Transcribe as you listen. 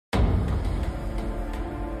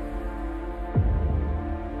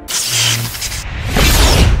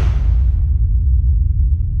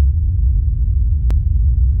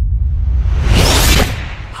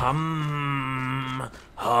You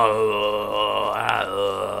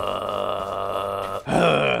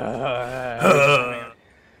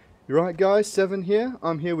right, guys? Seven here.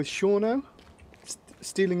 I'm here with Shauno,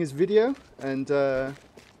 stealing his video, and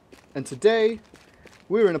today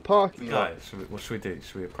we're in a parking lot. Guys, what should we do?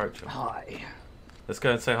 Should we approach him? Hi. Let's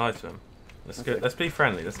go and say hi to him. Let's go. Let's be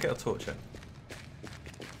friendly. Let's get a torch.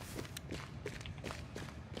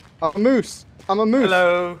 I'm a moose. I'm a moose.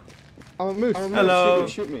 Hello. I'm a moose. Hello.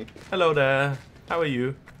 Shoot me. Hello there. How are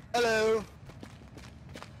you? Hello.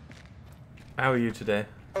 How are you today?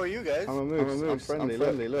 How are you guys? I'm a moose. I'm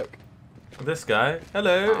friendly. Look. This guy.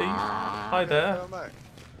 Hello. Hi there. Hello, Mark.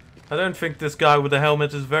 I don't think this guy with the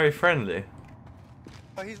helmet is very friendly.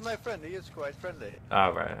 Oh, he's my friend. He is quite friendly. Ah,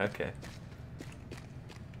 right. Okay.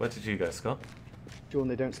 Where did you go, Scott? John,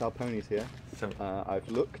 they don't sell ponies here. So, I've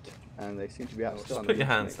looked, and they seem to be out of stock. just put your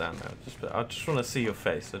hands down now. I just want to see your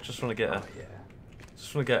face. I just want to get a.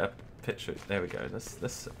 Just want to get a picture. There we go.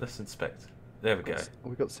 Let's inspect. There we go.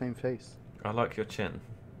 We've got the same face. I like your chin.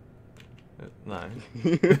 No.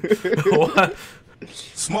 What?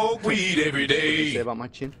 Smoke weed every What do you day. say about my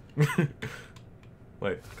chin?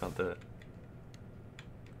 Wait, can't do it.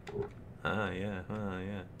 Ah, yeah.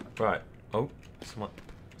 Right. Oh,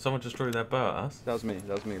 someone just drew their bow at us. That was me.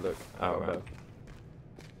 Look. Oh, right.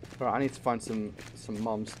 Alright, I need to find some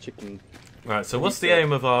mom's chicken. Right. So what's the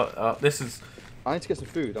aim of our? This is. I need to get some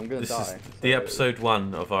food. I'm gonna This die. is the episode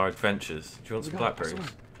 1 of our adventures. Do you want some blackberries?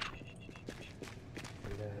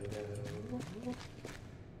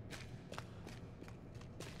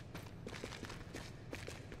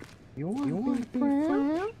 You want to be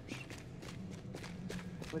friends?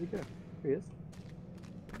 Where'd he go? Here he is.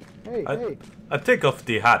 Hey. I take off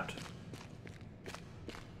the hat.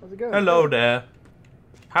 How's it going? Hello there.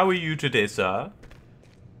 How are you today, sir?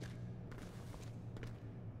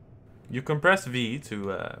 You can press V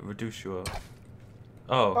to reduce your.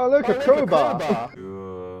 Oh. Oh, look, a crowbar.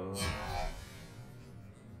 Oh.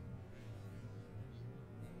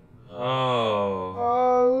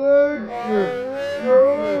 Oh, look, a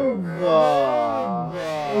crowbar.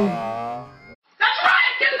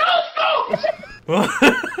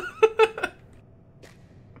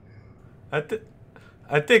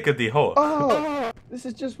 I take the hole. Oh, this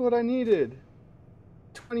is just what I needed.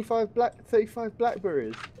 35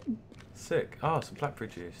 blackberries. Sick. Oh, some blackberry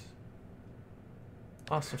juice.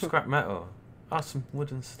 Oh, some scrap metal. Oh, some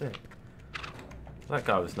wooden stick. That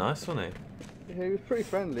guy was nice, wasn't he? Yeah, he was pretty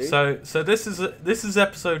friendly. So this is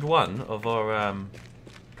episode 1 of our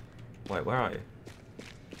Wait, where are you?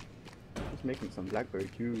 Just making some blackberry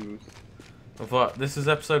juice. This is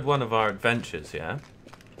episode 1 of our adventures, yeah.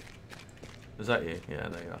 Is that you? Yeah,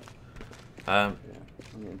 there you are. Yeah,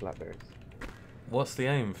 I'm getting blackberries. What's the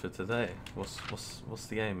aim for today? What's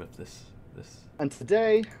the aim of this? And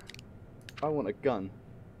today, I want a gun.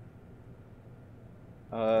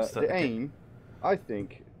 The aim, I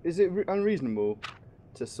think, is it unreasonable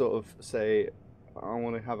to sort of say, I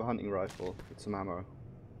want to have a hunting rifle with some ammo?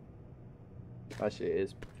 Actually, it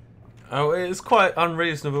is. Oh, it is quite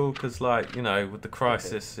unreasonable because, like, you know, with the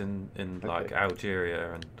crisis in like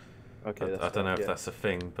Algeria and I don't know if that's a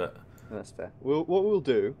thing, but that's fair. What we'll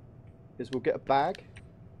do is we'll get a bag.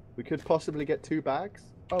 We could possibly get 2 bags.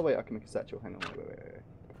 Oh wait, I can make a satchel. Hang on, wait.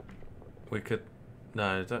 we could.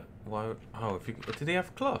 No, don't. Why? Oh, did he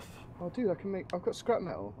have cloth? Oh dude, I can make. I've got scrap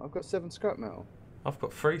metal. I've got 7 scrap metal. I've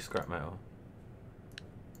got 3 scrap metal.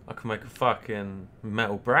 I can make a fucking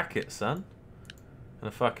metal bracket, son, and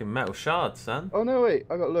a fucking metal shard, son. Oh no, wait,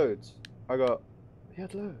 I got loads. He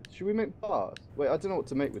had loads. Should we make bars? Wait, I don't know what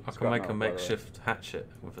to make with I scrap can make metal, a makeshift hatchet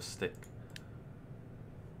with a stick.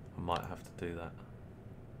 I might have to do that.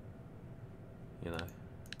 You know.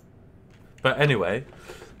 But anyway,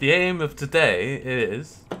 the aim of today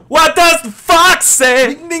is. What does the fox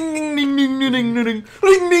say? Ding ding ding ding ding ding ding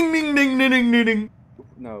ding ding ding ding ding ding ding.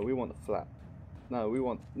 No, we want the flat. No,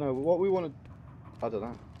 what we want to. I don't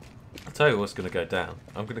know. I'll tell you what's gonna go down.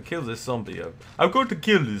 I'm gonna kill this zombie. I'm going to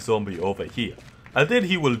kill this zombie over here. And then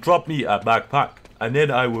he will drop me a backpack. And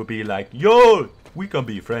then I will be like, yo, we can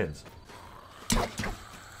be friends.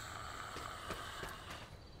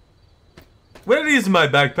 Where is my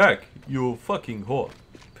backpack? You fucking whore.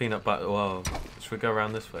 Peanut butter. Well, should we go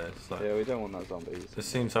around this way? It's like, Yeah, we don't want that zombies. this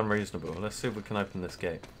seems unreasonable. Let's see if we can open this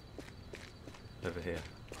gate. Over here.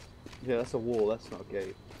 Yeah, that's a wall. That's not a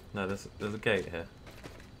gate. No, there's a gate here.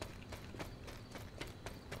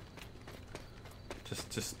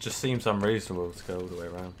 Just seems unreasonable to go all the way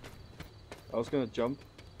around. I was gonna jump.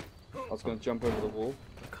 over the wall.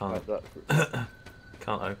 I can't. Like that.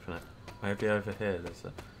 Can't open it. Maybe over here there's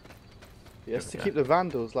a. Yes, to keep the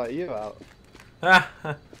vandals like you out.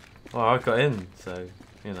 Well, I got in, so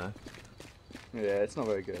you know. Yeah, it's not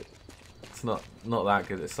very good. It's not that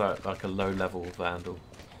good. It's like a low level vandal.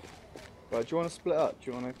 Right, do you want to split up?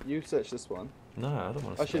 Do you want to? You search this one. No, I don't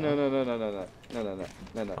want to. Actually, no.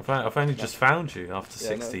 I've only just found you after Yeah,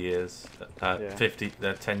 60 no. years.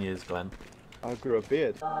 Yeah. 10 years, Glenn. I grew a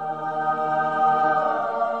beard.